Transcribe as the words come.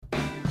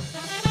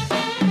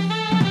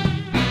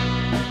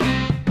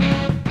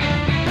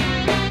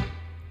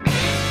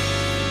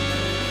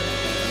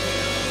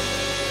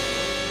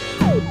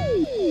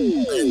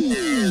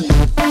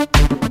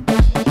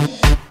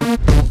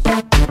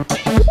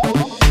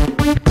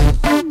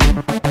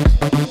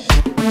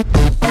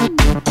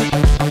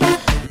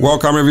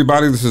Welcome,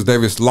 everybody. This is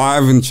Davis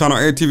live in Channel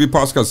A TV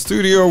Podcast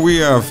Studio. We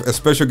have a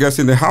special guest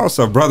in the house,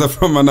 a brother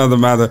from another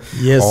mother,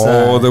 yes,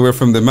 all the way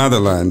from the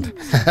motherland.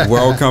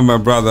 Welcome, my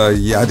brother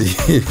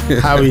Yadi.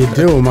 How are you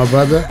doing, my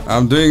brother?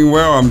 I'm doing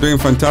well. I'm doing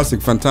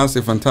fantastic.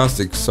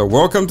 So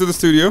welcome to the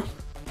studio.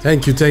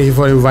 Thank you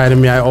for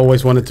inviting me. I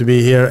always wanted to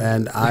be here,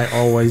 and I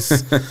always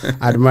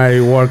admire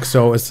your work,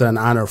 so it's an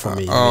honor for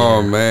me.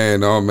 Oh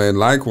man,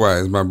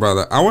 likewise, my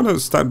brother. I want to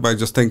start by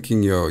just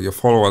thanking your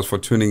followers for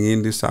tuning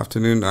in this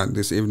afternoon and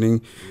this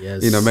evening.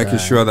 Yes, making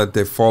sure that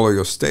they follow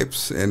your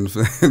steps and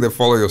they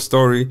follow your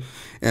story.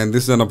 And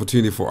this is an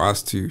opportunity for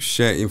us to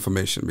share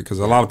information, because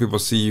a lot of people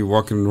see you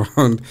walking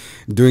around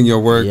doing your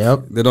work.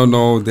 Yep. They don't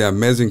know the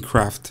amazing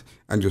craft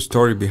and your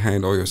story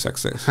behind all your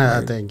success.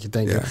 Right? Thank you.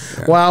 Yeah.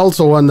 Well, I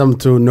also want them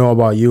to know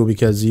about you,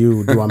 because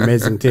you do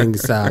amazing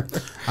things.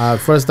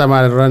 First time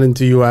I run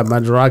into you at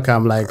Madaraka,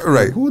 I'm like,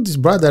 right. Who this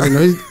brother?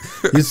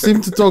 You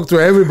seem to talk to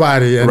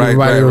everybody. And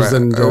everybody else.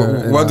 And,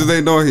 what do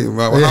they know him?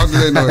 How do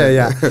they know him?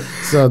 Yeah.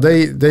 So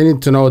they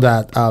need to know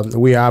that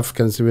we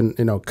Africans,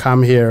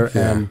 come here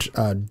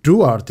and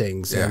do our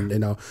things,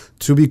 and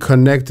to be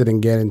connected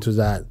and get into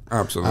that.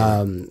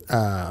 Absolutely.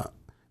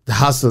 The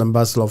hustle and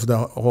bustle of the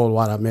whole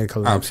what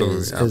American life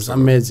is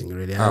amazing,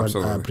 really. I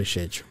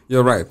appreciate you.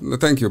 You're right.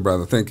 Thank you,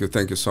 brother. Thank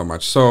you so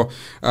much. So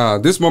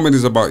this moment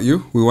is about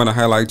you. We want to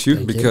highlight you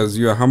because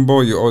you're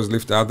humble. You always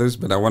lift others,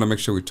 but I want to make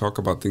sure we talk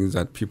about things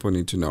that people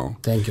need to know.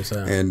 Thank you,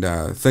 sir. And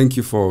thank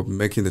you for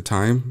making the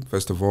time.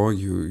 First of all,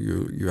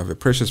 you have a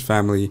precious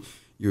family.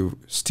 You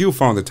still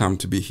found the time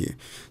to be here.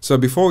 So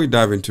before we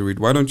dive into it,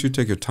 why don't you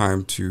take your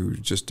time to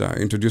just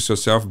introduce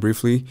yourself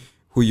briefly,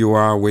 who you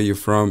are, where you're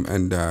from,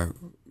 and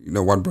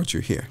what brought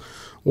you here?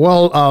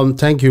 Well,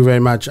 thank you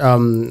very much.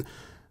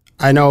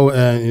 I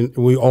know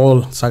we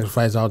all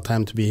sacrifice our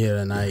time to be here,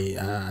 and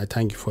I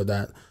thank you for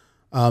that.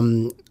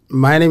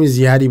 My name is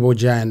Yadi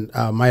Bojia,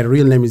 and my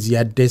real name is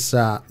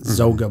Yadesa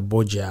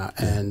Bojia.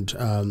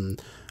 And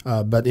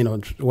but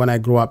when I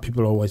grew up,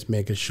 people always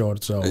make it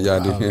short, so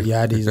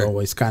Yadi is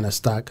always kind of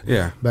stuck.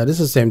 Yeah. But it's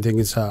the same thing.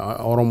 It's an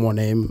Oromo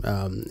name.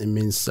 It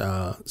means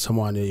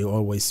someone you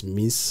always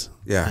miss.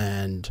 Yeah.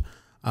 And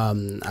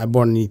I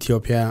born in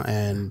Ethiopia,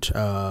 and in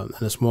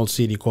a small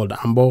city called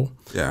Ambo.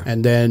 Yeah.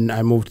 And then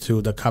I moved to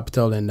the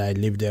capital, and I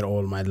lived there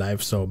all my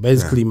life. So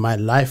basically, my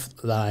life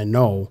that I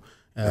know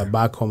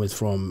back home is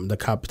from the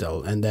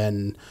capital. And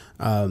then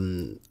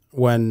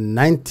when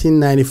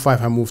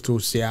 1995, I moved to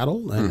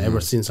Seattle, and ever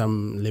since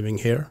I'm living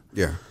here.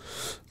 Yeah.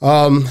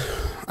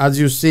 As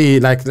you see,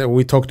 like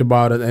we talked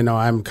about it,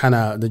 I'm kind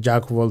of the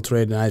jack of all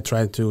trades, and I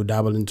try to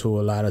dabble into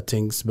a lot of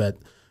things, but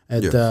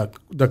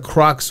the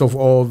crux of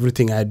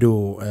everything I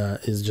do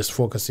is just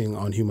focusing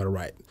on human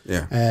rights.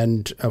 Yeah.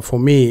 And for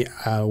me,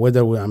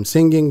 whether I'm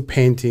singing,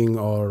 painting,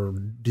 or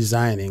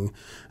designing,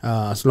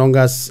 as long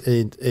as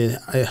it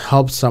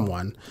helps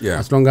someone,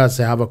 as long as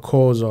I have a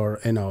cause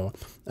or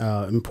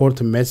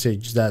important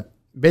message that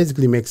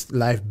basically makes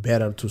life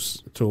better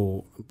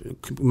to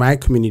my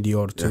community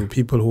or to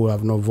people who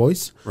have no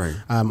voice,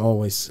 I'm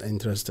always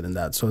interested in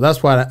that. So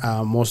that's what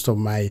most of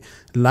my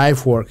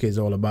life work is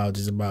all about.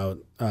 Is about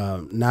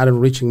not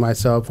enriching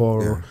myself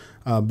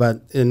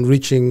but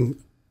enriching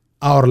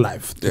our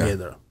life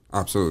together.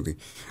 Absolutely.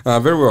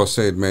 Very well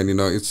said, man.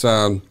 It's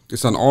an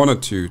honor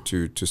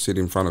to sit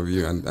in front of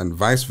you, and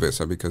vice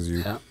versa, because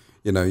you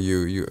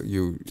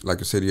like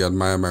you said, you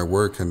admire my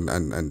work,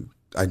 and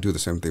I do the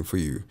same thing for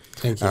you.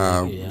 Thank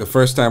you. The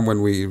first time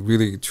when we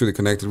really truly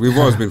connected, we've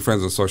always been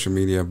friends on social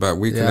media, but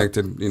we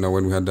connected,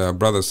 when we had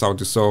brothers South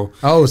to Soul,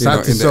 in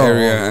the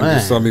area, and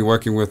you saw me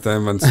working with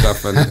them and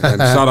stuff. And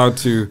shout out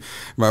to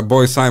my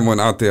boy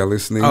Simon out there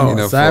listening,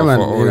 Simon,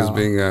 for always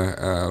being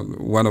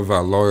one of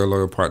our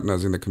loyal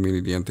partners in the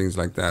community and things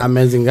like that.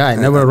 Amazing guy,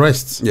 never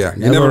rests. Yeah,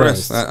 he never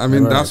rests. I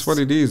mean, that's what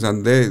it is,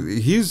 and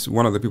he's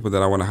one of the people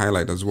that I want to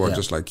highlight as well,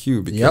 just like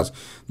you, because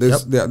there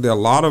are a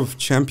lot of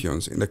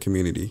champions in the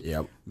community.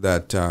 Yep.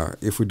 That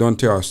if we don't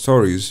tell our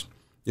stories,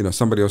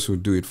 somebody else will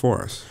do it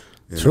for us.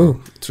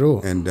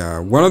 True. And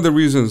one of the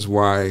reasons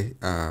why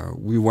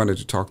we wanted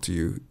to talk to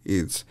you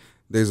is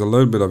there's a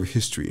little bit of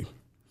history.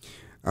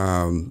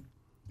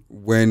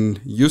 When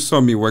you saw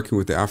me working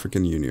with the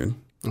African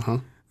Union,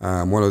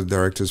 one of the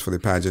directors for the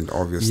pageant,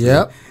 obviously,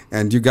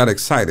 and you got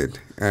excited.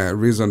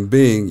 Reason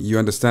being, you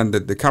understand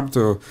that the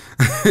capital,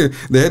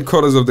 the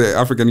headquarters of the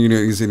African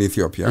Union is in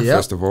Ethiopia,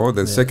 first of all.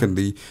 Then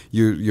secondly,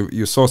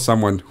 you saw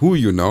someone who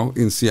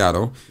in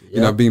Seattle,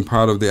 being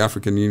part of the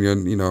African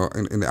Union,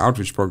 in the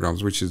outreach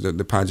programs, which is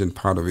the pageant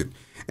part of it.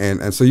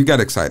 And so you got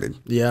excited.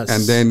 Yes.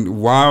 And then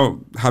while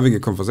having a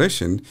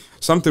conversation,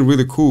 something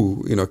really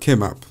cool,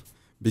 came up,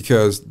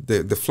 because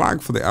the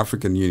flag for the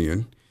African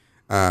Union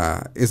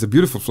is a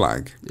beautiful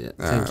flag.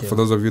 For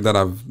those of you that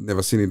have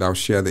never seen it, I'll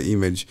share the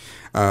image.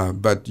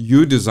 But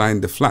you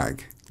designed the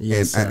flag.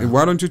 Yes, and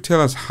why don't you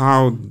tell us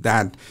how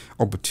that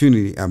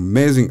opportunity,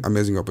 amazing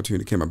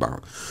opportunity, came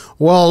about?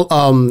 Well,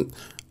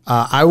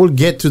 I will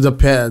get to the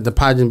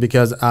pageant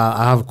because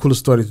I have a cool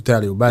story to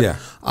tell you. But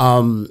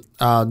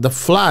the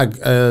flag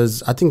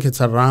is, I think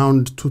it's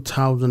around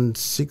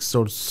 2006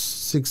 or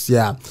 6,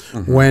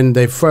 when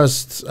they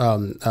first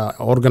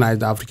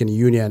organized the African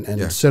Union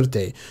and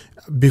CIRTE.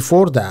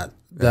 Before that,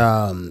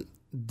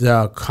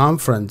 the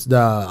conference, the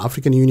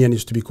African Union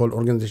used to be called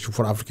Organization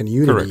for African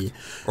Unity,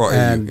 or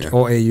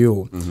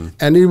AU.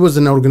 And it was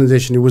an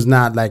organization. It was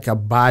not like a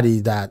body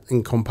that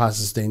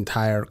encompasses the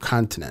entire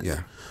continent.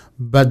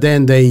 But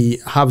then they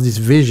have this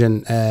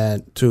vision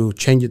to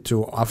change it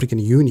to African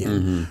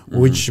Union,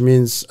 which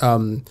means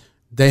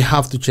they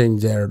have to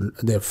change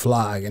their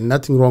flag, and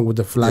nothing wrong with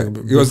the flag.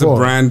 It was the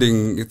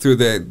branding through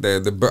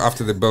the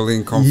after the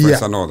Berlin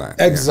conference and all that.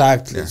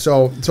 Exactly.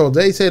 So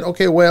they said,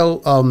 okay,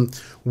 well,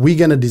 we're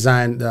gonna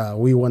design.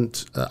 We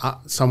want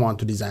someone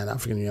to design the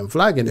African Union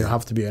flag, and it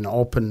have to be an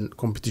open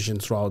competition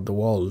throughout the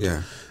world.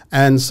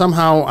 And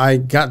somehow I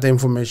got the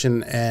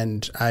information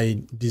and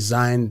I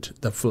designed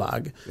the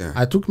flag.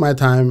 I took my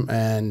time,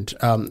 and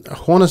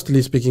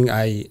honestly speaking,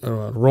 I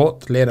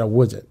wrote a letter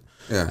with it.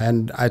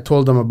 And I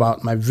told them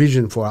about my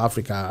vision for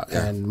Africa,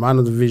 and one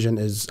of the vision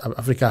is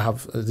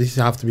this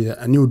have to be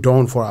a new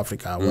dawn for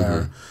Africa,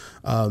 where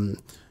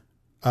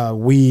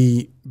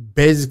we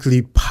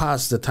basically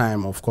pass the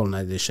time of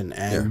colonization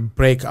and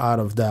break out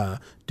of the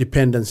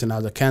dependence in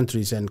other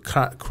countries and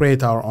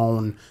create our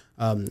own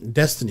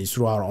destinies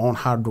through our own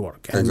hard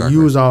work and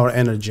use our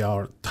energy,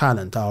 our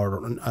talent, our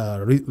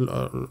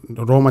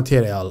raw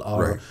material,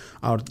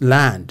 our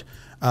land.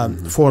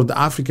 For the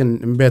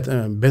African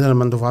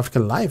betterment of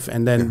African life,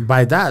 and then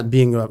by that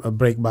being a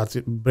break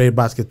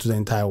basket to the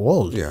entire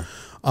world.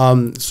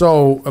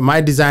 So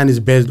my design is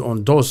based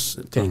on those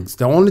things.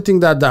 The only thing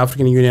that the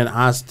African Union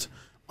asked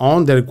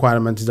on the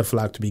requirement is the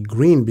flag to be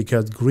green,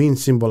 because green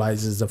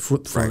symbolizes the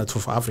fruitfulness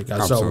of Africa.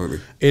 Absolutely.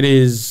 So it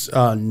is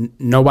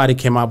nobody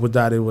came up with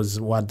that. It was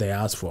what they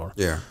asked for.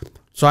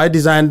 So I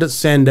designed it,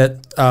 sent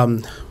it.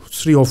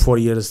 3 or 4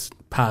 years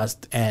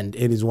passed, and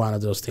it is one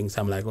of those things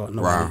I'm like, oh,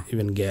 nobody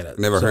even get it.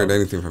 Never heard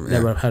anything from it.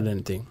 Never heard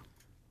anything.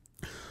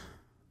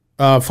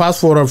 Fast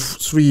forward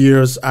 3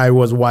 years, I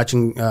was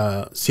watching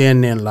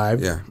CNN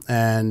live,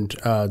 and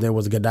there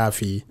was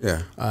Gaddafi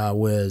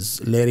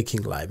with Larry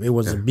King live. It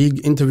was a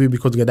big interview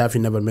because Gaddafi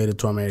never made it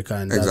to America,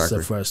 and that's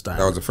the first time.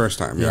 That was the first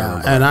time.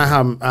 And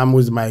I'm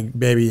with my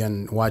baby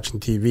and watching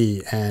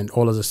TV, and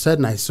all of a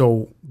sudden I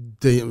saw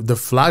the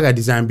flag I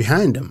designed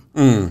behind him.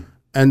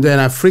 And then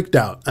I freaked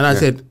out, and I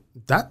said,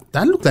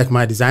 that looked like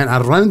my design. I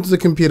ran into the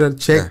computer,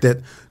 checked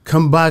it,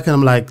 come back, and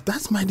I'm like,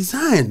 that's my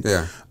design.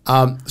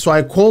 So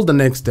I called the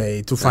next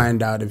day to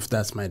find out if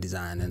that's my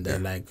design, and they're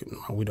like,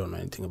 no, we don't know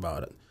anything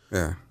about it.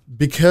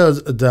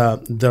 Because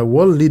the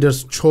world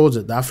leaders chose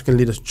it, the African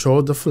leaders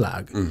chose the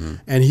flag,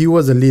 and he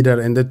was a leader,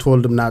 and they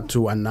told him not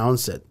to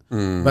announce it.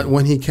 But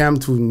when he came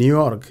to New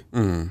York,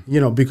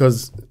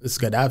 because it's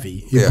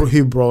Gaddafi,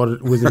 he brought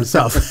it with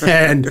himself,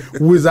 and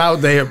without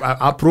they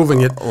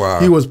approving it,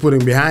 he was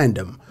putting behind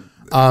him.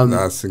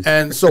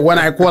 And so when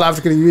I call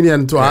African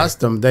Union to ask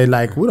them, they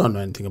like, we don't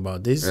know anything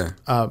about this.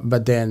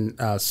 But then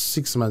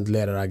 6 months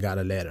later, I got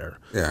a letter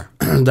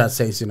that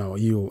says,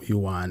 you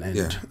won,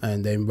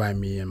 and they invite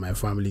me and my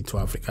family to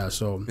Africa.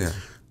 So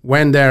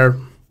when they're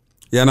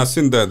and I've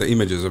seen the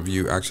images of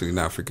you actually in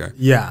Africa.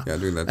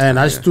 Doing that. And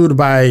I stood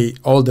by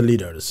all the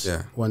leaders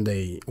when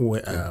they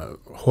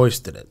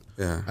hoisted it.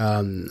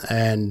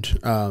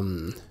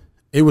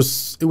 It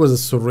was a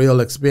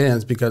surreal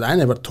experience, because I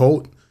never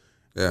thought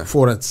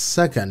for a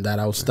second that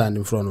I would stand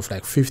in front of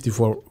like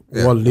 54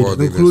 world leaders,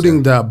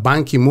 including the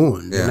Ban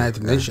Ki-moon, the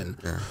United Nations.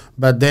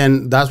 But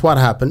then that's what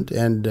happened,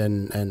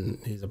 and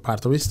he's a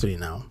part of history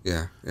now.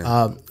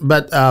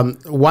 But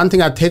one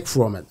thing I take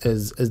from it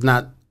is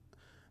not,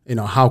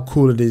 how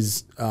cool it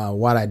is,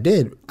 what I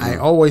did. I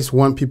always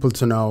want people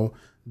to know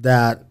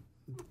that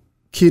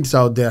kids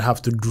out there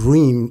have to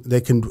dream.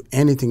 They can do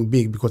anything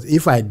big, because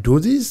if I do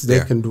this, they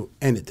can do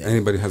anything.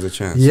 Anybody has a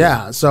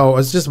chance. So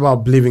it's just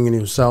about believing in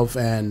yourself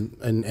and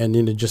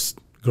just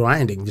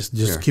grinding.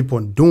 Just keep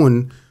on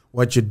doing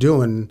what you're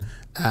doing.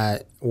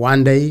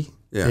 One day,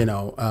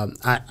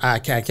 I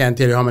can't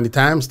tell you how many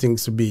times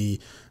things will be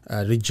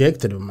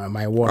rejected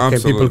my work.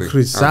 Absolutely. And people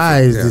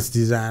criticize this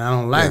design. I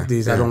don't like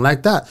this. I don't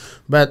like that.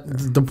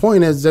 But the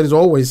point is, there is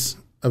always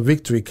a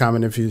victory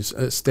coming if you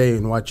stay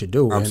in what you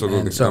do. Absolutely,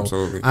 and so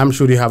absolutely. I'm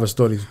sure you have a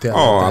story to tell.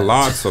 Oh,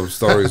 lots of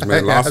stories,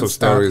 man. Lots of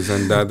stories,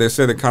 and they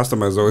say the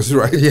customer is always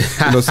right.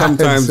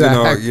 Sometimes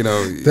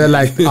they're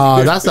like,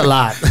 oh, that's a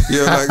lot.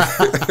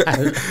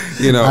 I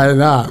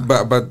know.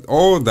 But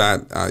all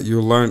that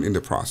you learn in the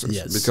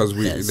process, because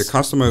the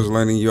customer is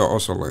learning, you're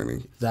also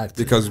learning.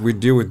 Exactly. Because we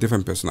deal with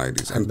different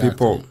personalities, and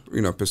people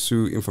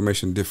pursue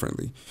information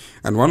differently.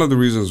 And one of the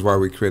reasons why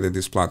we created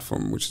this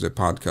platform, which is a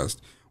podcast,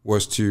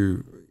 was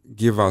to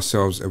give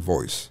ourselves a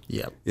voice.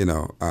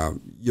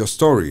 Your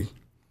story,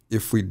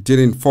 if we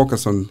didn't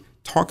focus on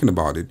talking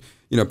about it,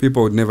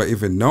 people would never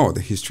even know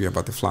the history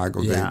about the flag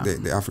of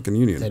the African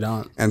Union. They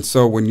don't. And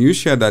so when you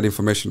shared that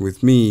information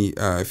with me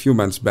a few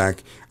months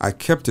back, I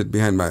kept it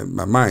behind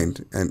my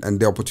mind, and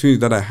the opportunity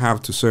that I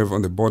have to serve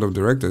on the board of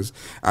directors,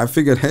 I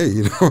figured,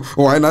 hey,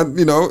 why not,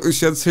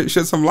 shed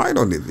some light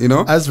on it,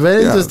 That's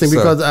very interesting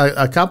because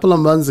a couple of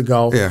months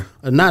ago,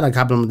 not a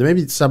couple of months,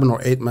 maybe 7 or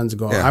 8 months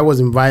ago, I was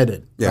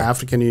invited by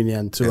African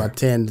Union to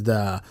attend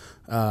the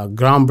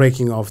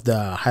groundbreaking of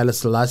the Haile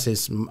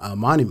Selassie's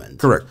monument.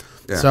 Correct.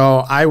 Yeah.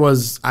 So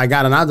I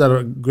got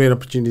another great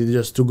opportunity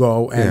just to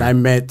go, and I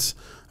met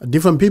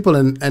different people,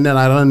 and then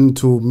I ran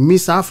into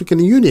Miss African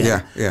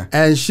Union.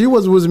 And she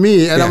was with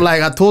me, and I'm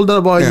like, I told her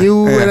about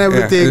you and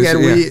everything,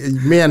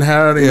 and me and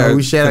her,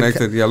 we shared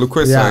connected.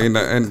 Lukwesa,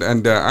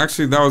 and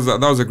actually that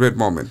was a great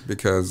moment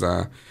because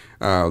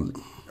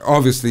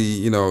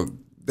obviously,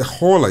 the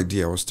whole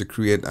idea was to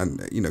create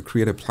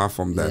a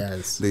platform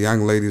that the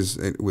young ladies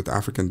with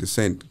African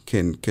descent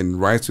can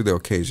rise to the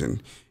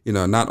occasion.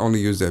 Not only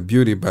use their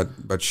beauty,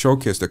 but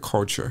showcase the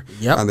culture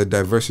and the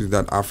diversity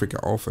that Africa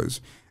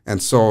offers. And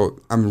so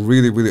I'm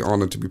really, really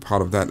honored to be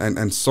part of that.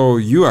 And so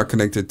you are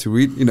connected to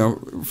it,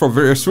 for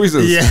various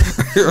reasons. Yeah.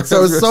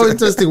 So it's so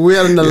interesting. We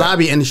are in the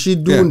lobby, and she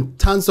doing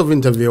tons of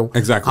interview.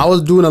 Exactly. I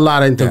was doing a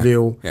lot of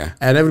interview.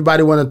 And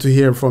everybody wanted to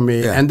hear from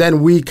me. And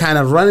then we kind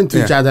of run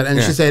into each other,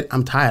 and she said,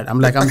 I'm tired.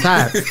 I'm like, I'm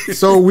tired.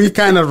 So we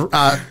kind of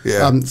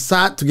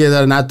sat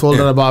together, and I told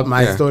her about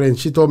my story, and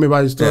she told me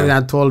about your story, and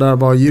I told her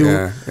about you.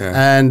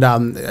 And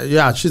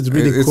she's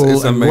really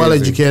cool and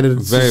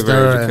well-educated sister.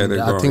 Very educated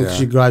and girl, I think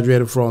she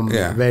graduated from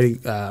very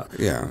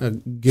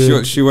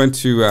good. She went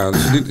to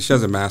she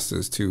has a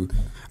master's too,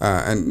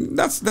 and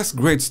that's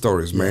great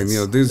stories, man.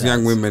 These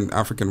young women,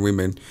 African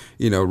women,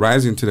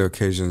 rising to the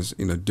occasions,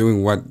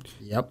 doing what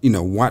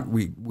what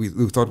we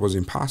thought was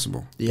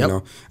impossible.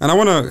 And I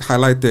want to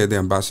highlight the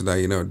ambassador,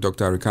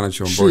 Dr. Arikana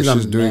Chombo.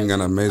 She's doing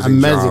an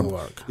amazing job,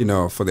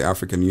 work. For the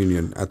African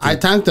Union. I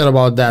thanked her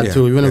about that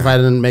too. Even if I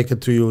didn't make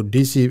it to your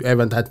DC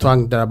event, I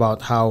thanked her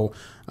about how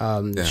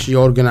she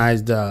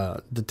organized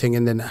the thing,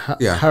 and then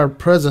her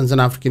presence in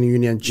African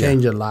Union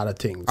changed a lot of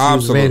things.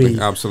 Absolutely,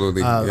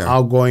 absolutely.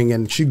 Outgoing,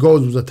 and she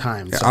goes with the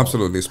time. Yeah,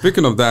 absolutely.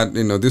 Speaking of that,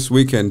 this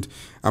weekend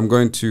I'm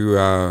going to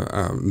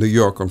New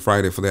York on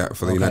Friday for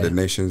the United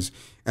Nations,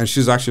 and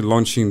she's actually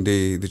launching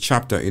the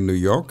chapter in New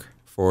York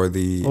for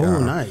the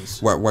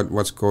nice.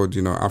 what's called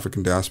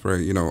African diaspora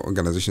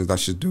organizations that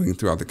she's doing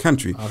throughout the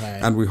country,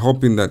 and we're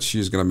hoping that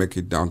she's going to make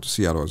it down to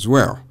Seattle as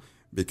well.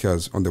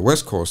 Because on the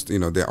West Coast,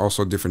 there are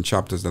also different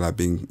chapters that are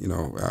being,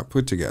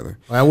 put together.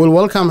 I will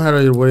welcome her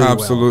very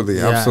absolutely,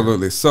 well.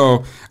 Absolutely.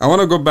 So I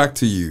want to go back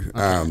to you.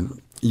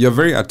 You're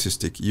very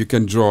artistic. You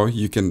can draw.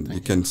 You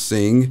can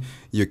sing.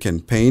 You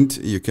can paint.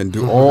 You can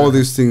do all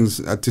these things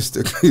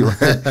artistically,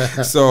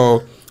 right?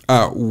 So,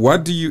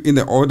 what do you, in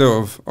the order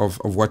of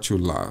what you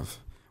love,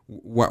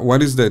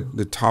 what is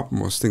the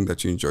topmost thing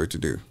that you enjoy to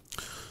do?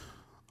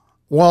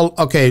 Well,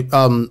 okay.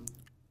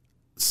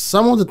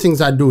 Some of the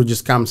things I do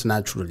just comes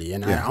naturally,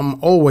 and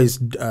I'm always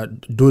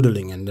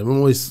doodling, and I'm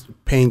always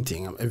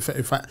painting.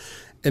 If I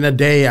in a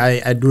day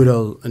I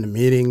doodle in the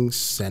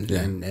meetings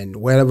and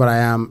wherever I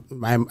am,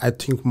 I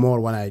think more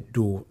when I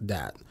do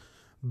that.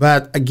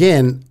 But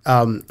again,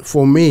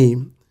 for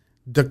me,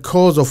 the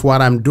cause of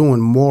what I'm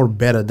doing more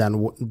better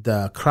than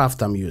the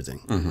craft I'm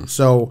using.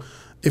 So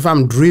if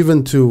I'm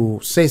driven to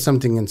say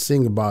something and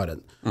sing about it,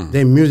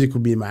 then music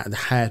would be the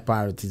highest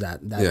priority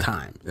that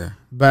time.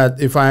 But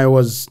if I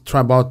was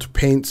about to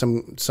paint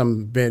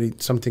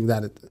something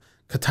that is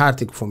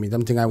cathartic for me,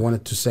 something I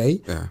wanted to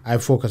say, I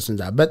focus on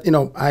that. But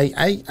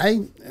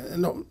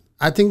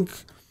I think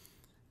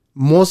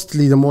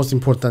mostly the most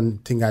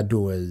important thing I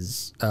do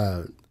is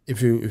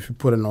if you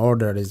put an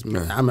order is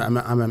I'm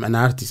an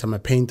artist, I'm a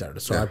painter,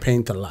 so I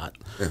paint a lot.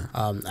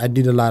 I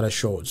did a lot of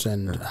shows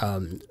and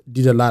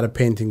did a lot of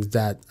paintings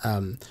that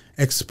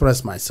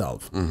express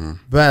myself.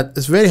 But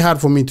it's very hard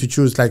for me to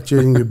choose, like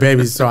choosing the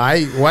babies. So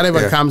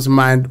whatever comes to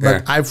mind,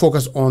 but I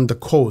focus on the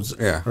cause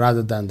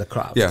rather than the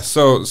craft.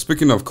 So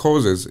speaking of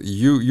causes,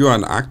 you are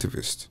an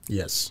activist.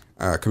 Yes.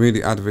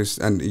 Community activist,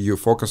 and you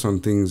focus on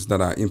things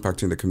that are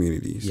impacting the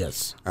communities.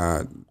 Yes.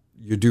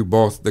 You do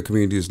both the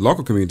communities,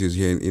 local communities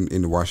here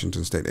in the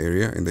Washington State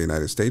area in the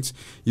United States.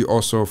 You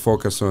also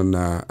focus on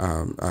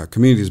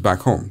communities back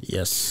home.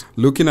 Yes.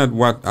 Looking at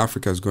what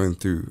Africa is going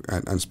through,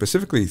 and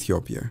specifically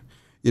Ethiopia,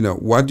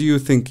 what do you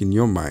think in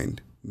your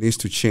mind needs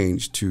to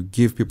change to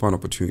give people an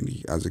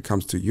opportunity as it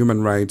comes to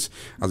human rights,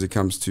 as it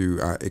comes to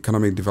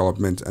economic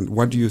development, and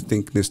what do you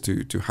think needs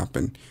to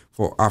happen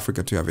for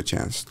Africa to have a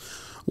chance?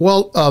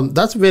 Well,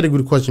 that's a very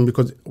good question,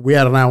 because we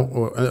are now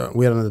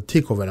we are in the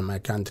takeover in my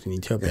country, in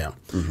Ethiopia.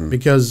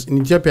 Because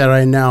in Ethiopia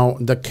right now,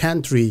 the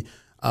country,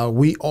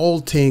 we all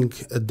think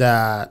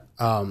that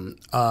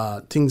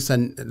things are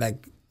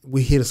like,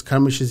 we hear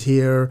skirmishes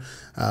here,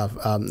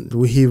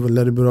 we hear a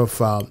little bit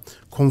of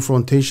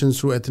confrontations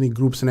through ethnic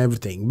groups and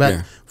everything.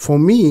 But for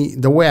me,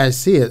 the way I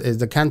see it is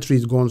the country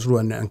is going through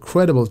an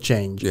incredible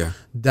change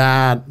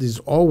that is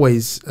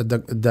always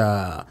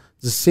the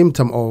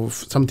symptom of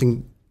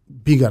something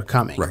bigger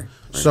coming. Right.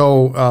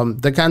 So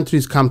the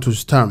countries come to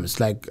terms,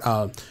 like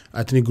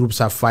ethnic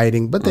groups are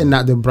fighting, but they're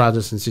not their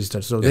brothers and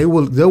sisters. So they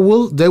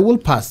will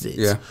pass this.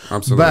 Yeah,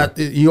 absolutely. But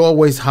you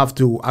always have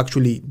to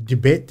actually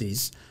debate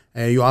this.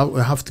 You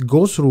have to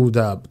go through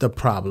the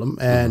problem.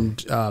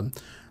 And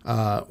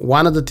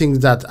one of the things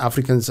that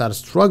Africans are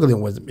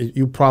struggling with,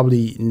 you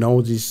probably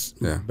know this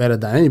better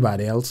than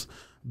anybody else,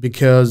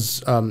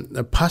 because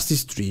past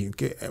history,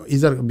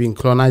 either being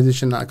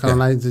colonization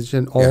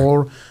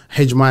or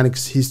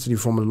hegemonic history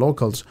from the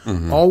locals,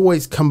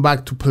 always come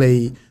back to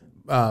play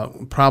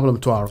problem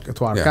to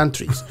our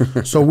countries.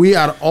 So we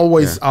are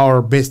always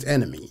our best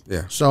enemy.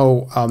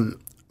 So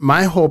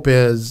my hope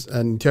is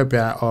in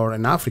Ethiopia or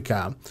in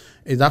Africa,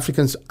 is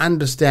Africans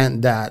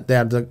understand that they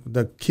are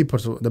the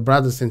keepers, the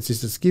brothers and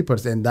sisters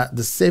keepers, and that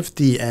the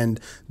safety and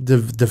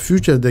the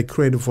future they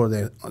created for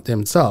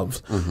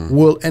themselves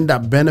will end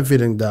up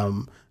benefiting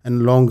them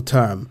in long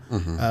term.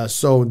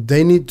 So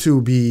they need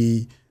to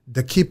be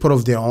the keeper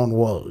of their own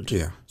world.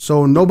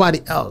 So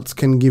nobody else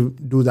can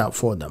do that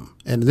for them.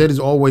 And there is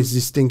always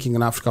this thinking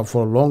in Africa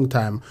for a long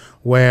time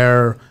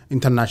where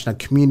international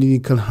community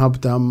can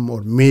help them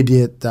or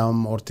mediate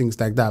them or things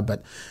like that.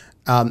 But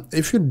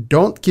if you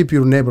don't keep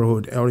your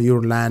neighborhood or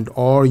your land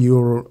or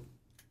your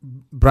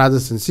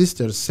brothers and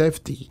sisters'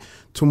 safety,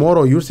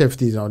 tomorrow your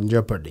safety is on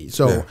jeopardy.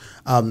 So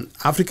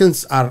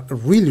Africans are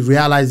really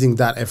realizing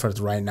that effort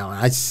right now.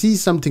 I see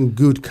something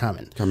good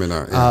coming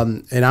out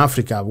in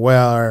Africa,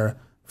 where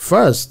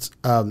first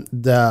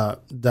the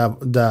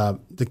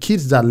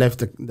kids that left,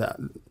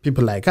 the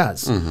people like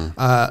us,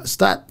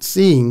 start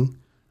seeing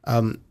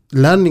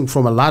learning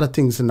from a lot of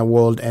things in the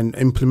world and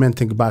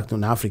implementing back to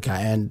Africa.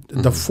 And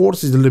the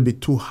force is a little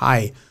bit too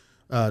high,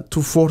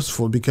 too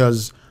forceful,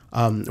 because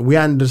we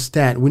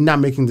understand we're not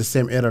making the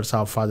same errors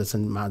our fathers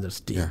and mothers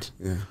did.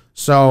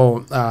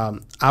 So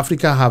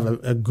Africa have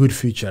a good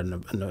future.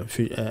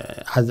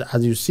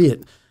 As you see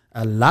it,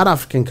 a lot of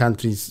African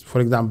countries, for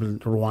example,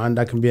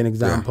 Rwanda can be an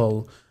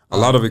example. A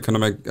lot of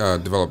economic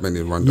development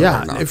in Rwanda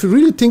right now. If you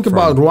really think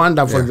about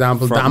Rwanda, for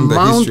example, the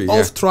amount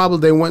of trouble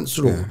they went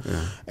through,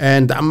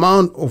 and the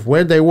amount of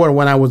where they were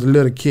when I was a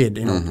little kid,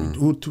 you know,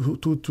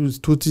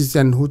 Tutsis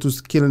and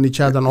Hutus killing each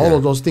other, and all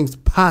of those things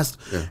passed,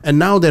 and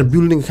now they're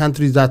building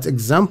countries that's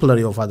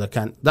exemplary of other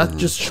countries. That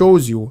just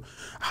shows you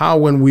how,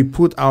 when we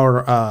put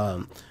our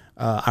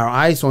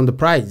eyes on the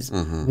prize,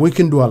 we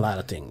can do a lot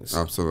of things.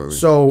 Absolutely.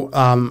 So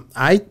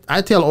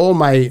I tell all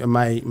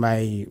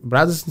my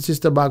brothers and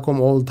sisters back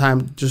home all the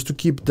time just to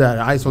keep their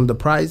eyes on the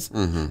prize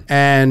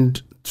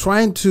and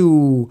trying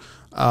to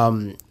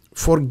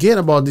forget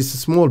about these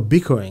small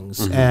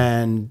bickerings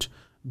and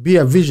be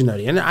a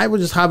visionary. And I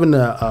was just having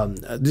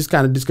this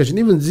kind of discussion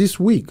even this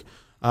week.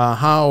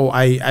 How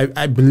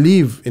I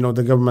believe, you know,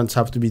 the governments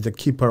have to be the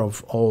keeper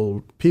of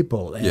all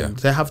people, and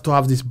they have to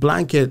have this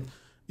blanket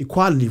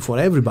equality for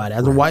everybody.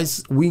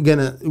 Otherwise, we're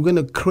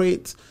gonna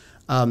create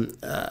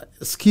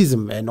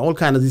schism and all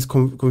kind of this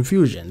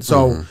confusion.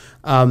 So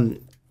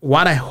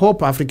what I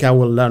hope Africa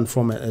will learn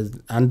from it is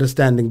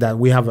understanding that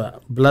we have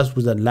blessed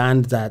with a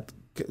land that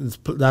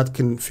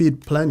can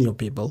feed plenty of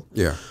people.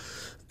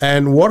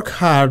 And work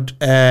hard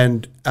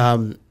and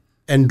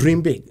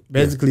dream big.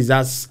 Basically,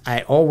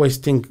 I always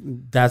think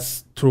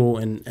that's true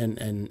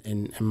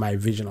in my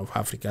vision of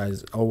Africa,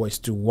 is always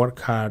to work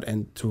hard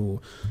and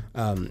to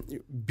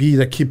be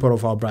the keeper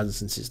of our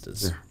brothers and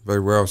sisters.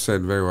 Very well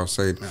said, very well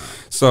said.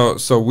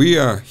 So we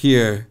are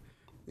here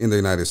in the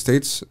United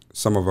States.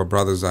 Some of our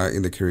brothers are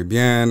in the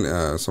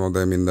Caribbean, some of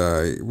them in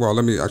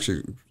let me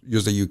actually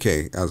use the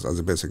UK as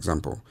the best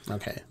example.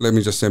 Let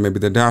me just say maybe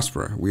the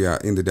diaspora. We are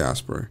in the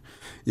diaspora.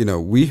 You know,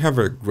 we have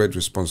a great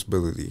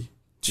responsibility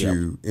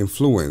to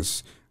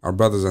influence our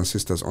brothers and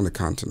sisters on the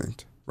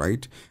continent,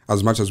 right?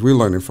 As much as we're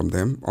learning from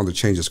them on the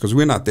changes, because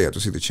we're not there to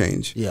see the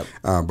change.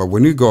 But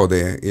when you go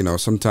there, you know,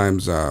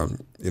 sometimes,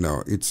 you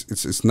know,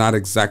 it's not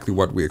exactly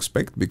what we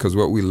expect, because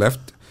what we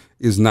left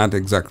is not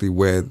exactly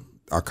where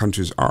our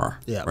countries are,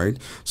 right?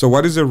 So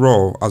what is the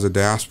role as a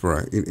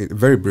diaspora,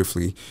 very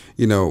briefly,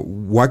 you know,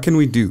 what can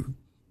we do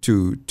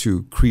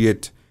to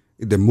create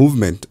the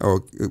movement,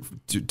 or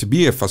to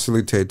be a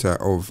facilitator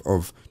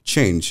of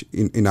change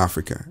in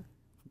Africa?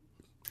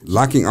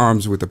 Locking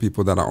arms with the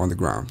people that are on the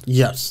ground.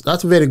 Yes,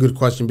 that's a very good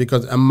question,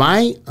 because in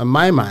my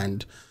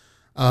mind,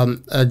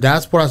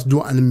 diasporas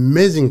do an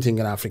amazing thing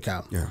in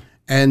Africa,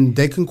 and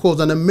they can cause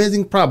an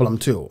amazing problem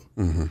too.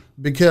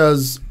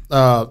 Because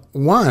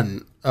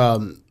when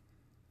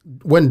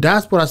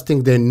diasporas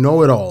think they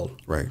know it all,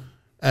 right,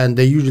 and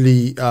they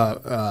usually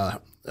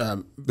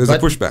there's a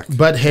pushback,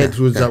 butt heads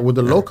with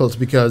the locals,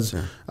 because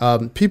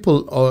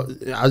people,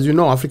 as you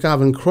know, Africa have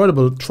an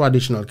incredible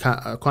traditional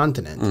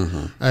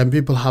continent, and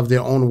people have their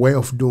own way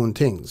of doing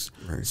things.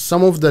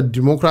 Some of the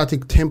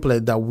democratic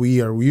template that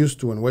we are used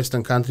to in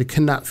Western country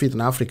cannot fit in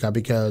Africa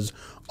because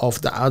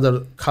of the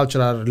other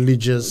cultural,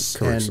 religious,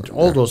 and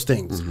all those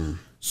things.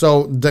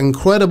 So the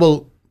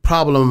incredible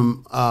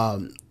problem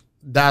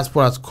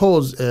diaspora's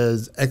cause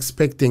is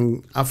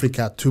expecting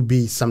Africa to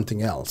be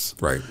something else.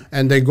 Right.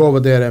 And they go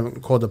over there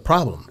and cause the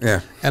problem.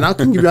 Yeah. And I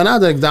can give you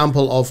another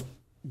example of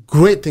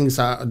great things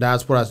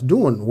diaspora is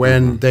doing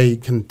when they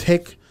can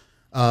take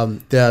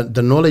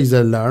the knowledge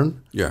they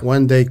learn,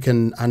 when they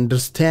can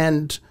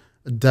understand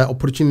the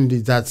opportunity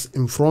that's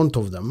in front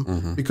of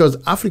them. Because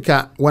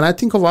Africa, when I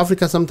think of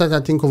Africa, sometimes I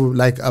think of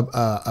like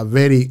a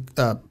very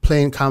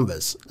plain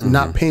canvas,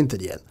 not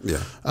painted yet.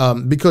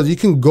 Because you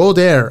can go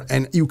there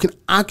and you can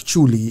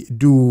actually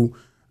do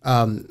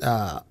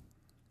a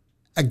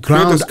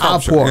ground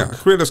up work.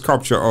 Create a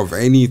sculpture of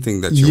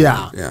anything that you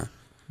want.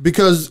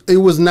 Because it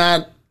was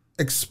not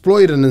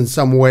exploited in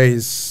some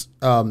ways,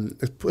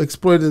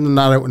 exploited is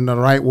not the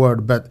right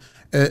word, but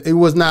it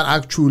was not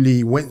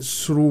actually went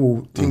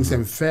through things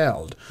and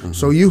failed.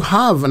 So you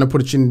have an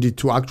opportunity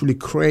to actually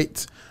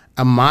create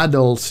a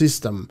model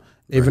system,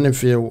 even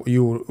if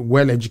you're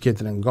well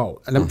educated and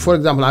go. And then, for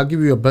example, I'll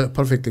give you a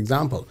perfect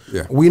example.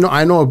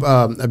 I know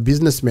a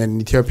businessman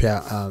in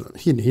Ethiopia.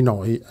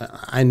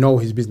 I know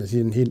his business.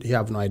 He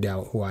have no idea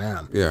who I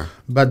am.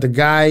 But the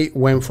guy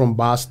went from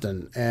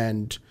Boston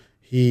and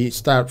he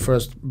started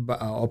first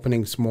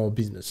opening small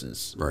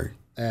businesses.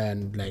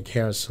 And like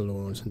hair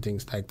salons and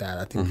things like that.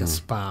 I think a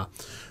spa.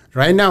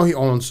 Right now, he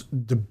owns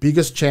the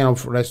biggest chain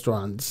of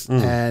restaurants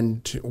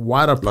and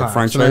water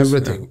parks and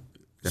everything.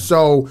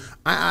 So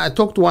I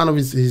talked to one of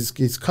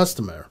his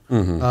customer,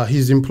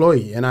 his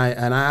employee, and I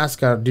asked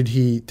her, did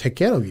he take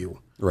care of you?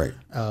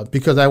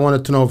 Because I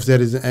wanted to know if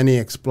there is any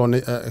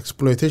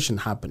exploitation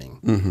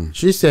happening.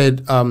 She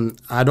said,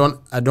 I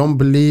don't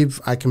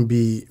believe I can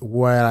be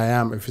where I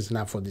am if it's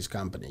not for this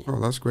company. Oh,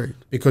 that's great.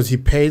 Because he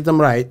paid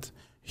them right.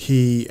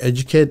 He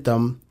educate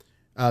them.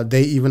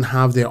 They even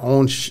have their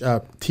own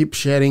tip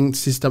sharing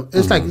system.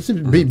 It's like it's a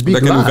big. They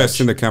can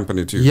invest in the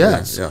company too.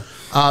 Yes.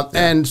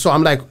 And so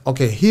I'm like,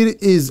 okay, here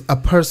is a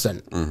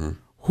person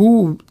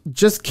who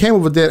just came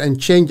over there and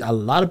changed a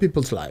lot of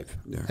people's life.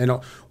 You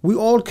know, we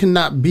all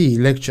cannot be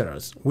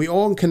lecturers. We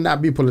all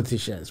cannot be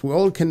politicians. We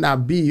all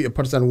cannot be a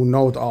person who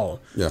knows all.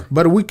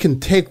 But we can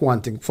take one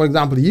thing. For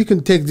example, you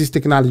can take this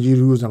technology you're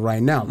using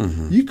right now.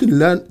 You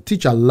can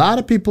teach a lot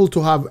of people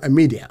to have a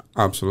media.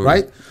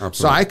 Right?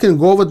 So I can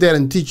go over there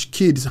and teach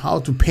kids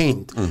how to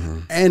paint.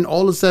 And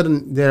all of a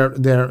sudden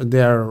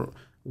their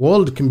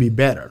world can be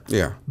better.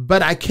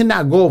 But I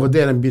cannot go over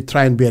there and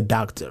try and be a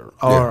doctor.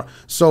 Or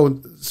so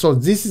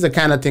this is the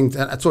kind of thing.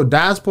 So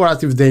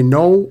diasporas, if they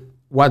know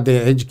what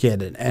they're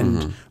educated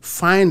and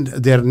find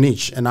their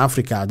niche in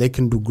Africa, they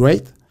can do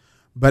great.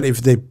 But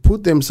if they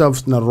put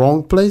themselves in the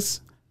wrong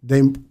place,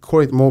 they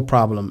create more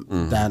problem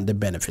than the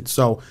benefit.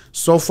 So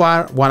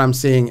far, what I'm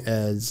saying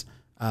is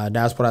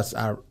diasporas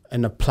are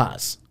in a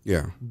plus.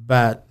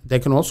 But they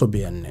can also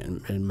be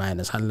in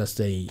minus unless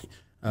they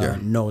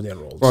know their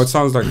roles. Well, it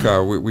sounds like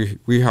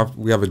we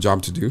have a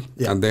job to do,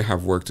 and they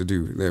have work to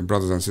do. They're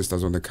brothers and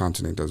sisters on the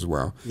continent as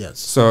well.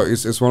 So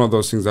it's one of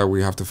those things that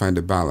we have to find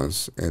a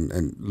balance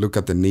and look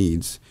at the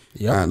needs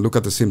and look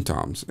at the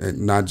symptoms, and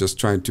not just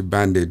trying to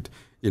band-aid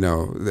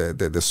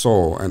the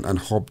soul and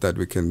hope that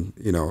we can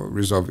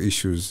resolve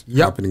issues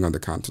happening on the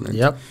continent.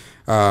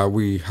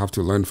 We have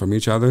to learn from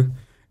each other,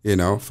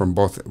 from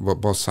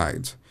both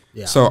sides.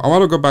 So I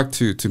want to go back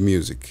to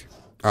music.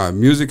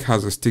 Music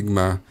has a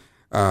stigma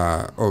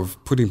of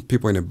putting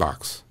people in a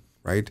box,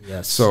 right?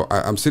 So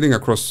I'm sitting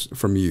across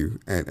from you,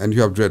 and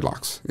you have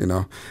dreadlocks,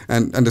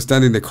 and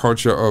understanding the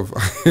culture of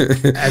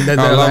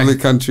our lovely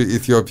country,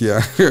 Ethiopia.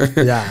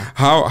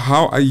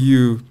 How are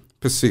you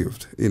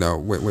perceived?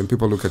 When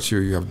people look at you,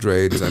 you have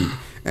dreads,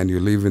 and you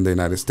live in the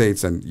United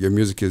States, and your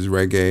music is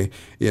reggae,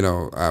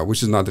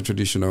 which is not the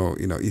traditional,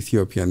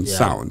 Ethiopian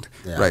sound,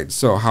 right?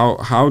 So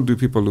how do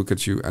people look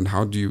at you, and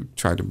how do you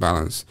try to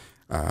balance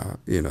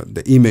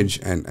the image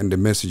and the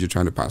message you're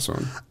trying to pass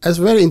on? It's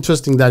very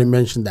interesting that you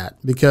mentioned that,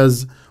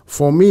 because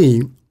for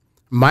me,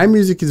 my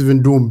music is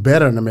even doing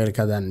better in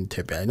America than in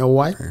Ethiopia. You know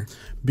why?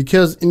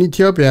 Because in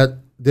Ethiopia,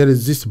 there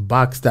is this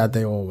box that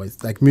they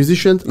always, like,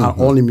 musicians are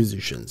only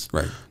musicians.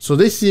 So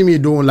they see me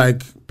doing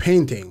like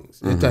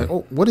paintings. It's like,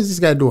 oh, what is this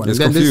guy doing?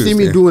 Then they see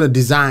me doing a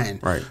design.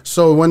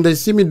 So when they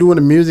see me doing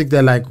the music,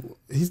 they're like,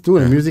 he's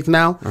doing music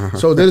now.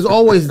 So there's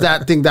always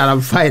that thing that I'm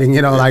fighting,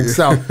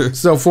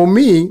 so for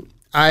me,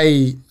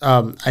 I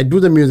do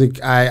the music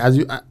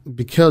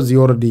because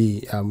you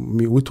already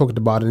we talked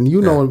about it,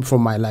 and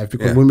from my life,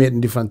 because we met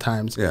in different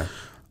times.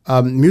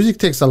 Music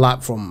takes a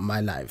lot from my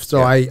life,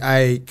 so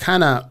I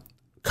kind of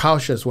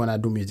cautious when I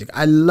do music.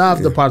 I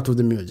love the part of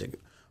the music,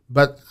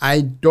 but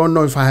I don't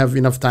know if I have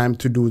enough time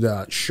to do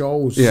the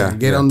shows and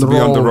get on the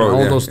road and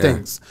all those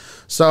things.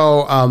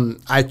 So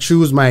I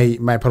choose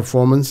my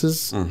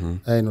performances,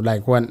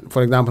 like when,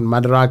 for example,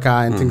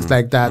 Madaraka and things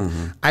like that.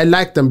 I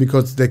like them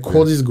because the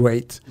cause is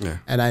great,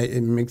 and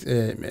it makes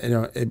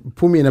it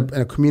put me in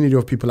a community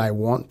of people I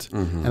want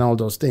and all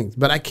those things.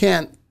 But I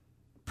can't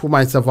put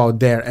myself out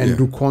there and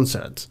do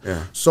concerts.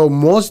 So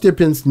most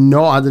Ethiopians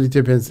know other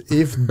Ethiopians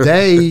if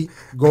they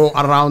go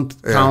around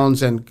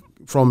towns and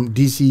from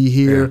DC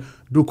here,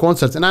 do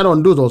concerts, and I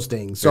don't do those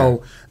things.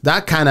 So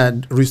that kind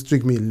of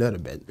restrict me a little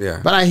bit. Yeah.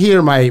 But I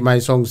hear my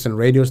songs in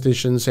radio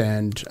stations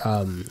and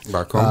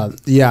back home.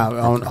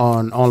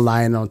 On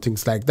online or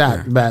things like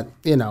that. Yeah. But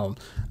you know,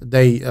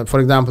 they for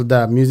example,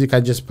 the music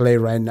I just play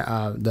right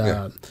now,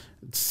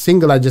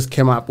 single I just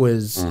came up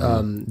with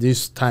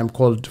this time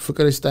called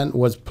Fukaristan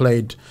was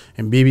played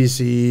in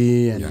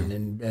BBC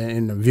and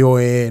in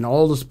VOA and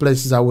all those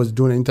places I was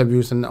doing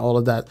interviews and all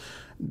of that.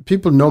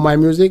 People know my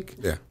music,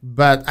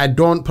 but I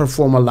don't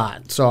perform a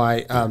lot. So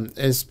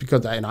it's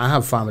because I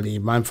have family.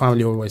 My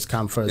family always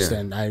come first,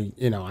 and I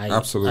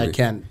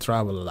can't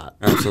travel a lot.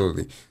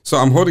 Absolutely. So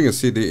I'm holding a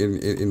CD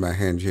in my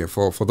hand here.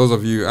 For those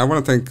of you, I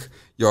want to thank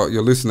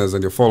your listeners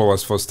and your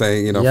followers for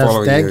staying,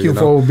 following thank you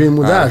for being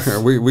with us.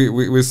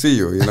 We see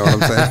you, you know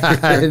what I'm saying?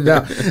 I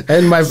know.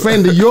 And my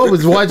friend Yob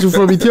is watching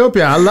from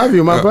Ethiopia. I love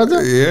you, my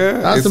brother. Yeah.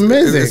 That's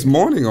amazing. It's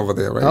morning over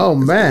there, right? Oh,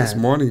 man. It's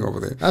morning over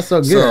there. That's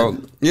so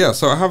good.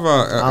 So I have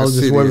a I'll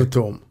CD. just wave it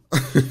to him.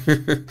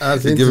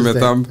 Give him a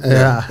thumb.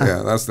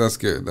 Yeah, that's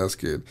good. That's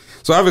good.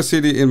 So I have a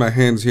CD in my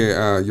hands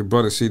here. You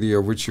brought a CD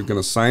of which you're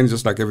gonna sign,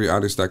 just like every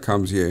artist that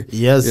comes here.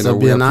 Yes,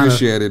 we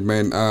appreciate it,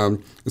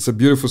 man. It's a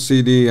beautiful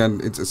CD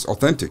and it's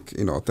authentic,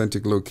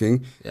 authentic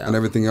looking and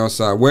everything else.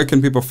 Where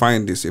can people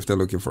find this if they're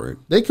looking for it?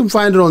 They can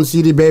find it on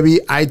CD Baby,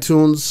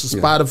 iTunes,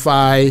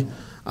 Spotify.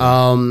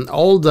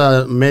 All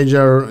the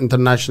major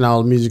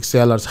international music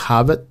sellers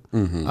have it.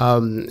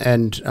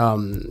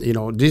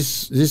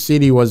 This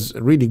CD was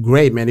really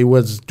great, man. It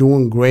was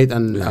doing great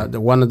and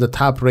one of the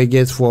top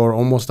reggaes for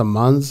almost a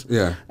month.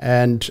 Yeah.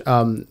 And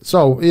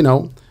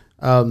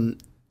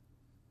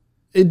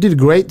it did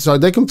great. So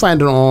they can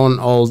find it on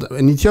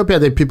in Ethiopia,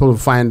 people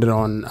find it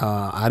on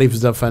Arif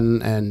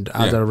Zafan and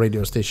other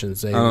radio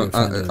stations. They can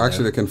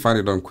find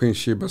it on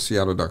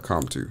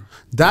QueenShebaSeattle.com too.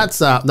 That's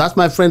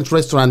my friend's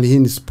restaurant.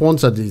 He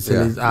sponsored this.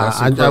 And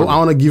I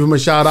want to give him a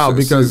shout out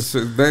because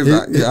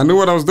I knew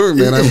what I was doing,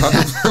 man.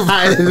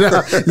 I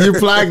know. You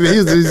plugged.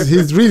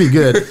 He's really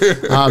good.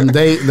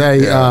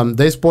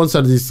 They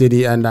sponsored this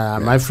city, and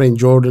my friend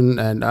Jordan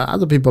and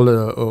other people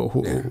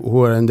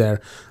who are in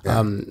there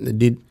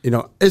did.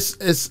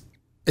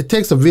 It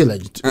takes a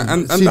village.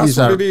 And that's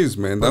what it is,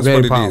 man. That's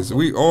what it is.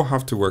 We all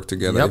have to work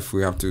together if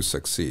we have to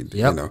succeed.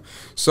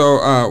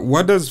 So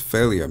what does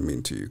failure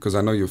mean to you? Because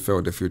I know you've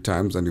failed a few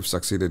times and you've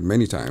succeeded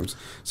many times.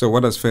 So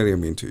what does failure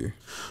mean to you?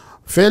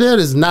 Failure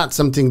is not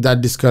something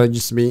that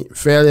discourages me.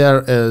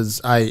 Failure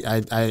is,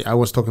 I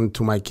was talking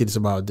to my kids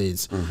about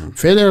this.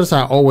 Failures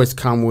are always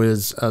come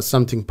with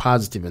something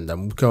positive in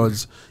them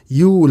because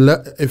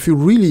if you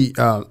really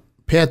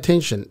pay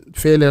attention,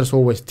 failures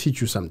always teach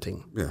you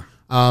something. Yeah.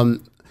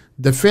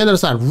 The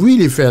failures are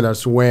really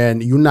failures when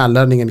you're not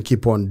learning and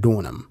keep on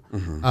doing them.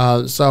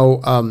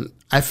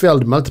 I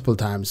failed multiple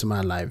times in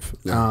my life.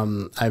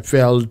 I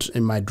failed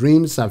in my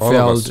dreams. I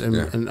failed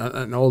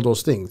in all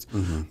those things.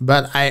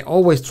 But I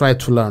always try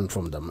to learn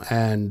from them.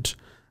 And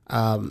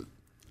I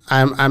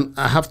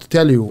have to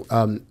tell you,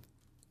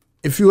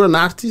 if you're an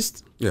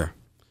artist,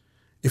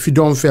 if you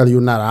don't fail,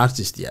 you're not an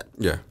artist yet.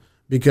 Yeah.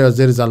 Because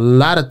there is a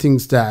lot of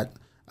things that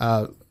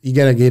you're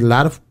going to get a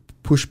lot of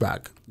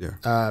pushback.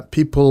 Yeah.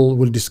 People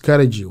will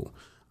discourage you.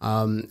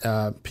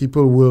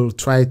 People will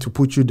try to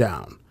put you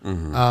down.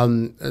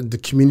 The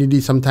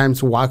community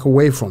sometimes walk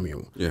away from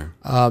you. Yeah.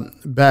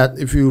 But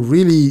if you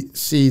really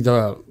see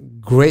the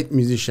great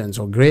musicians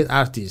or great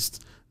artists,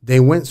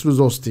 they went through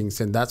those things,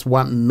 and that's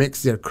what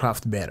makes their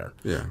craft better.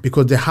 Yeah.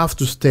 Because they have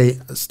to stay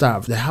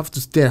starved. They have to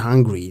stay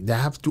hungry. They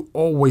have to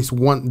always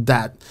want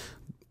that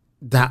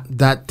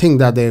thing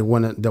that they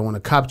want to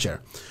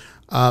capture.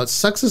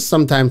 Success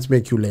sometimes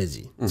make you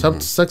lazy.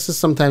 Success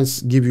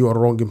sometimes give you a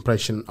wrong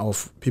impression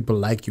of people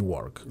like your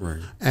work.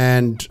 Right.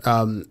 And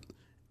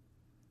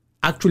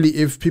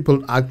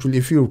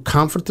if you're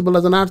comfortable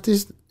as an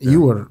artist,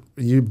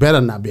 you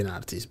better not be an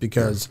artist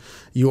because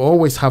you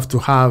always have to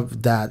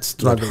have that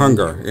struggle, that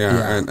hunger,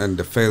 and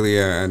the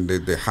failure and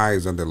the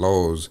highs and the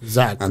lows,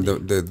 exactly, and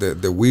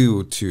the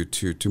will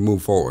to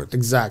move forward.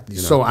 Exactly.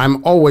 So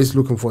I'm always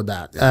looking for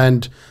that,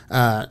 and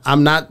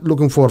I'm not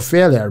looking for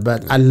failure,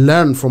 but I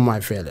learn from my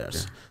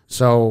failures.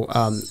 So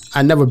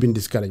I've never been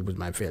discouraged with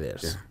my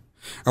failures. Yeah.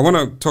 I want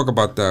to talk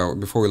about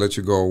before we let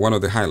you go. One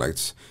of the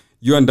highlights.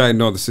 You and I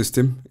know the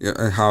system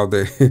and how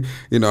the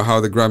how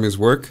the Grammys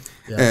work,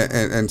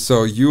 and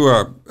so you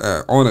are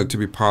honored to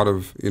be part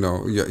of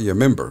your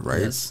member, right?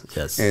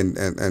 Yes.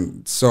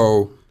 And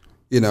so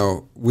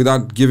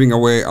without giving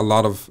away a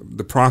lot of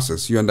the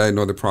process, you and I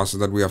know the process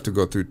that we have to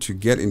go through to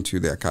get into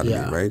the academy,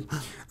 right?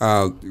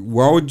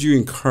 What would you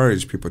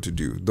encourage people to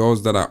do?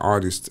 Those that are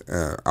artists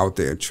out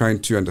there trying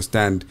to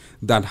understand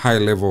that high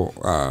level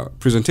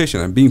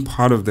presentation and being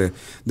part of the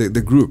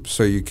group,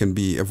 so you can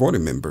be a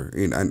voting member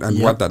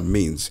and what that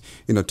means.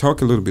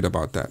 Talk a little bit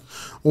about that.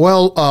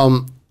 Well,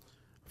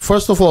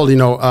 first of all,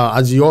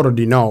 as you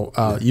already know,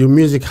 your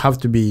music have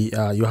to be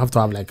you have to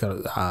have like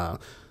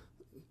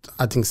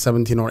I think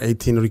 17 or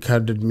 18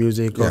 recorded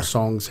music or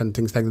songs and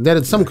things like that. There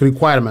are some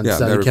requirements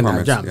that you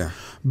cannot jump.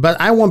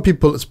 But I want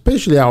people,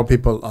 especially our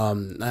people,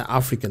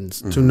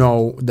 Africans, to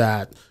know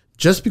that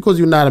just because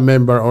you're not a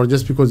member or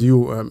just because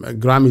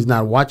Grammy is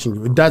not watching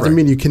you, it doesn't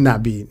mean you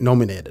cannot be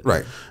nominated.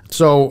 Right.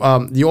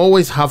 So you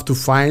always have to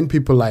find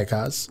people like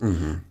us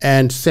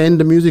and send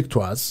the music to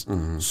us.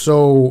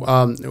 So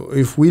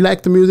if we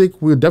like the music,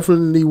 we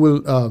definitely will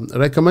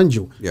recommend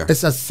you. Yeah.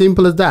 It's as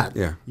simple as that.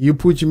 Yeah. You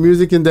put your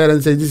music in there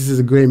and say, this is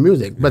a great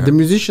music. But the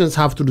musicians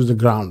have to do the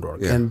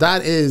groundwork. And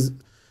that is...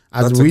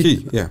 That's the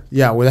key.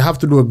 Yeah, well, they have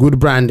to do a good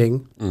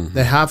branding.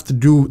 They have to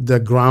do the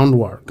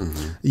groundwork.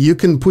 You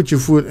can put your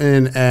foot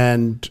in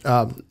and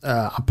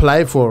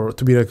apply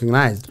to be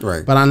recognized.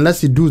 Right. But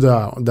unless you do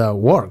the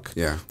work,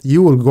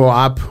 you will go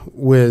up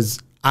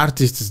with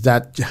artists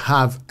that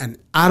have an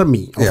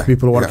army of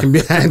people working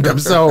behind them.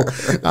 So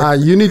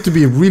you need to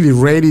be really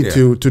ready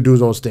to do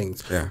those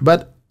things.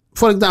 But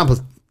for example,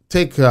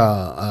 take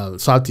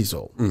Salty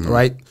Soul,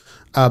 right?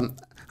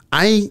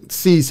 I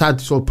see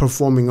Salty Soul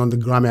performing on the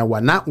Grammy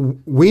Award. Not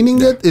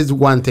winning it is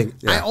one thing.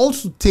 I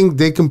also think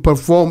they can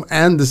perform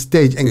on the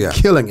stage and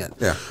killing it.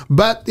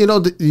 But you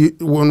know,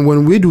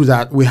 when we do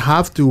that, we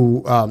have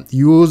to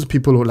use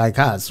people who like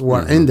us who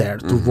are in there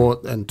to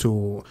vote and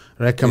to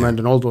recommend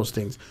and all those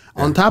things.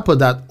 On top of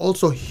that,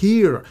 also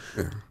hear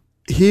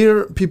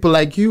people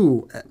like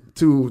you.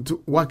 To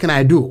what can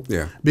I do?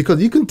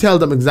 Because you can tell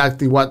them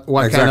exactly what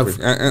kind of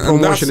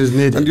promotion is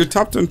needed. And you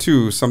tapped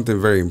into something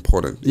very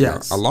important.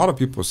 Yes. A lot of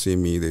people see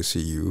me, they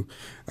see you.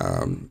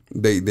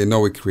 They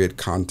know we create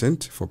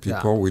content for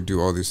people. We do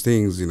all these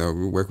things, you know,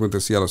 we work with the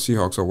Seattle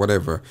Seahawks or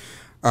whatever.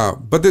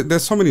 But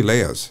there's so many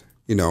layers.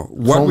 You know,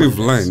 what we've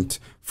learned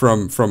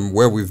from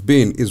where we've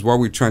been is what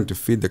we're trying to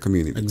feed the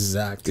community.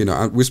 Exactly. You know,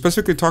 and we're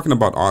specifically talking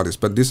about artists,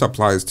 but this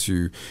applies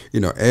to, you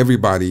know,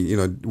 everybody, you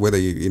know, whether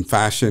you're in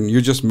fashion.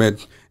 You just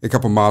met a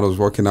couple models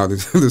working out in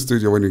the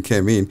studio when you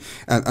came in.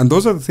 And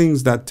those are the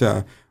things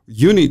that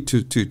you need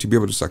to be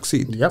able to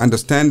succeed.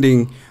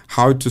 Understanding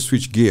how to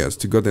switch gears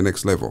to go to the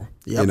next level.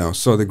 You know,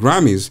 so the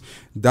Grammys,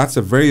 that's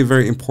a very,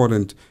 very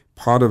important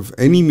part of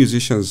any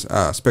musician's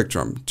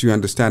spectrum, to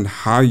understand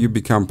how you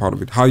become part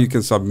of it, how you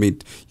can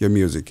submit your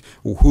music,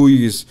 who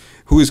is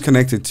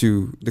connected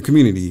to the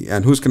community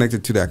and who's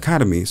connected to the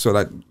academy, so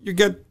that you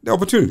get the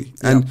opportunity.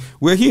 And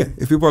we're here.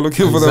 If people are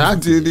looking for the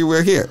opportunity,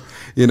 we're here.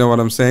 You know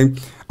what I'm saying?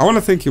 I want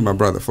to thank you, my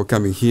brother, for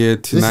coming here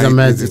tonight.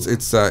 This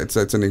is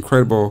amazing. It's an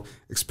incredible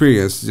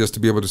experience just to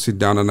be able to sit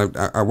down, and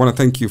I want to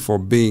thank you for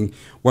being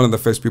one of the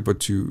first people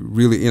to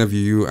really interview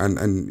you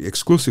and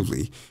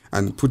exclusively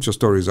and put your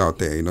stories out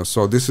there. You know,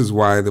 so this is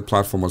why the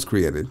platform was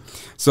created.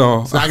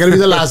 So it's not gonna be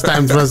the last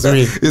time, trust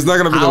me. It's not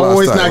gonna be the last time. I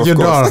always knock your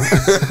door.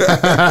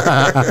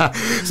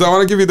 So I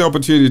want to give you the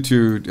opportunity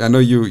to. I know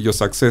your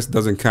success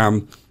doesn't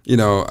come, you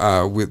know,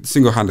 with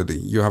single-handedly.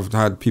 You have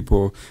had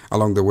people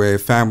along the way,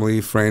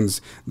 family,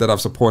 friends that have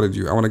supported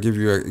you. I want to give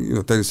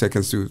you 30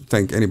 seconds to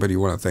thank anybody you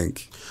want to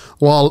thank.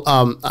 Well,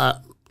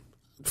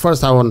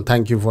 first I want to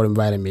thank you for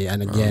inviting me,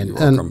 and again,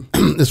 and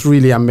it's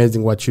really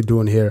amazing what you're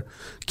doing here.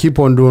 Keep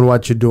on doing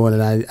what you're doing,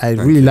 and I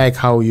really like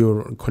how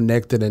you're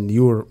connected and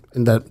you're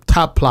in the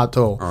top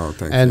plateau.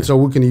 And so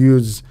we can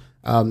use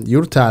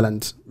your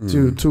talent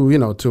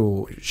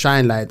to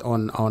shine light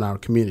on our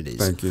communities.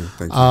 Thank you.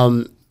 Thank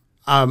you.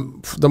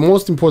 The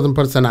most important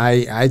person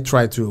I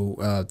try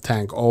to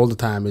thank all the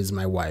time is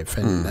my wife,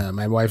 and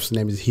my wife's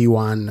name is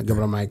Hiwan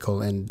Gabriel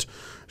Michael, and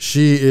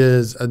she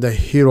is the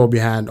hero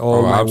behind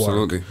all my work.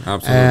 Absolutely.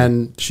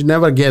 And she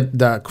never get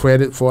the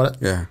credit for it.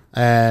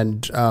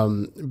 And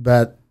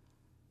but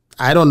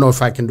I don't know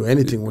if I can do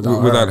anything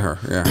without her.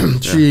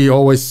 She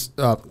always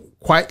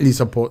quietly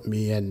support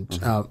me and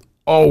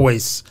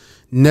always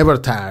never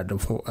tired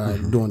of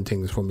doing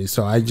things for me.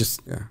 So I just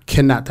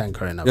cannot thank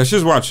her enough. Yeah,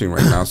 she's watching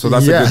right now, so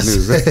that's a good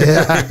news.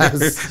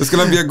 It's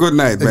going to be a good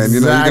night, man. Exactly.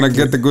 You know, you're going to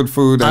get the good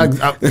food. And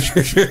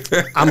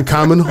I'm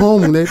coming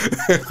home, Nick.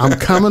 I'm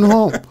coming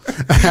home.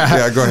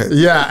 Yeah, go ahead.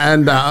 Yeah,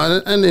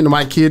 and you know,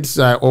 my kids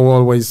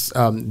always,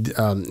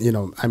 you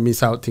know, I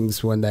miss out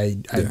things when I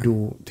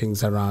do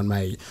things around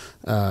my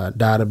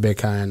daughter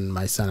Becca and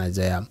my son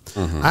Isaiah.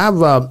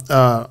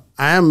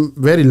 I am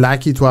very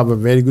lucky to have a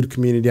very good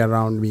community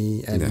around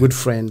me and good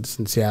friends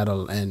in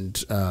Seattle and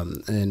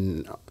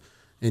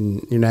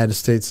in United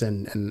States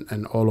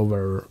and all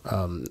over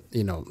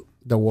you know,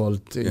 the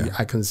world.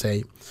 I can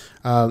say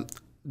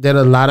there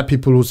are a lot of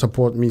people who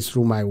support me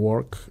through my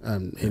work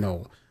and you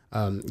know,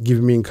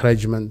 give me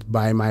encouragement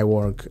by my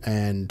work,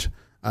 and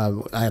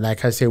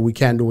like I say, we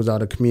can't do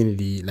without a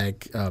community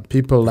like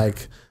people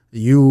like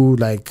you,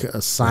 like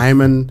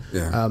Simon.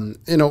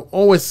 You know,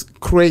 always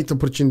create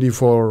opportunity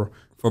for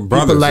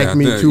people like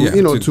me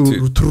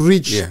to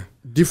reach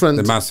different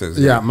the masses.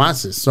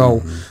 Masses.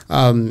 So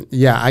I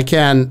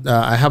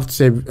have to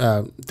say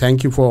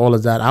thank you for all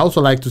of that. I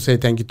also like to say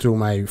thank you to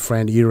my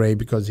friend E-Ray,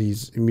 because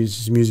his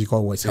music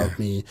always helped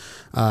me,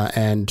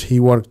 and he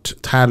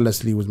worked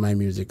tirelessly with my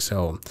music.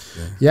 So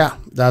there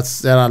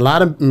are a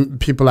lot of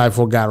people I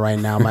forgot right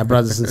now, my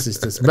brothers and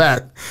sisters,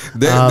 but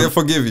they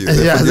forgive you.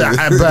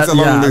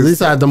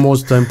 These are the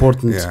most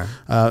important.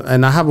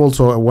 And I have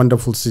also a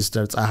wonderful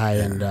sister,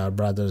 Ahai, and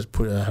brothers,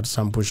 her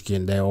son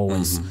Pushkin. They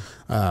always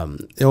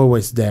they're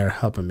always there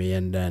helping me.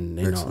 And then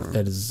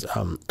that is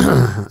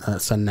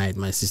Sunnight,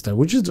 my sister,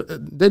 which is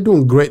they're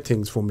doing great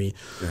things for me.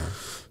 Yeah.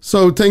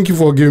 So thank you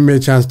for giving me a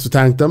chance to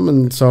thank them.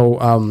 And so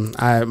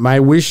my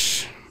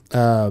wish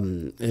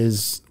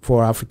is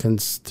for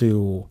Africans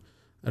to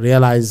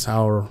realize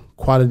our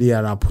quality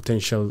and our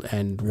potential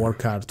and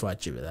work hard to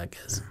achieve it, I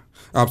guess.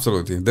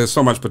 Absolutely. There's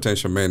so much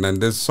potential, man,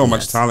 and there's so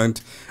much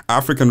talent,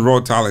 African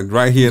raw talent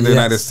right here in the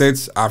United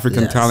States,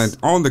 African talent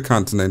on the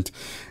continent.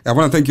 I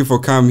want to thank you for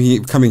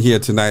coming here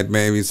tonight,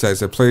 man. It's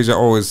a pleasure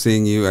always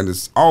seeing you, and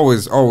it's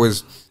always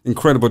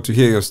incredible to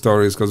hear your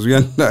stories, because we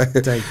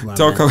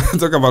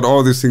talk about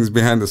all these things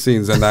behind the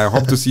scenes, and I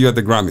hope to see you at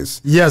the Grammys.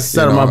 Yes,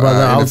 sir, my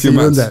brother. I'll see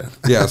you there.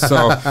 Yeah,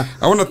 so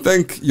I want to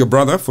thank your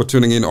brother for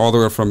tuning in all the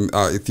way from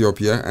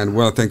Ethiopia, and we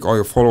want to thank all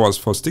your followers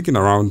for sticking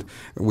around.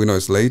 We know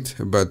it's late,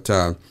 but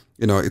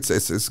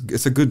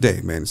it's a good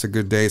day, man. It's a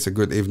good day. It's a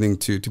good evening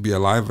to be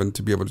alive and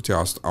to be able to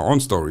tell our own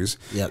stories.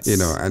 Yes.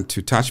 And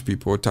to touch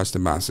people, touch the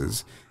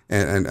masses,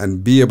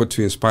 and be able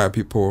to inspire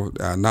people,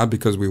 not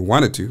because we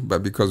wanted to,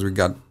 but because we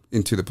got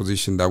into the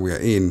position that we are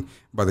in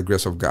by the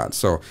grace of God.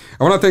 So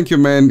I want to thank you,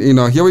 man.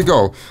 Here we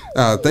go.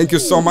 Thank you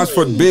so much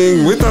for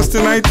being with us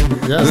tonight.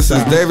 Yes, this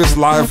is Davis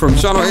live from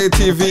Channel A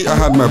TV. I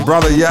had my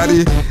brother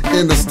Yadi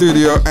in the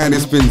studio, and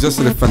it's been just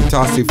a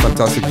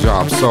fantastic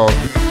job. So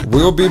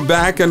we'll be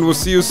back, and we'll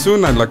see you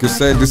soon. And like you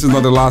said, this is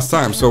not the last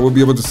time, so we'll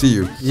be able to see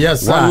you.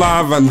 Yes, One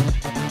love, and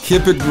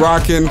keep it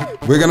rocking.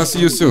 We're gonna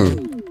see you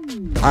soon.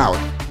 Out.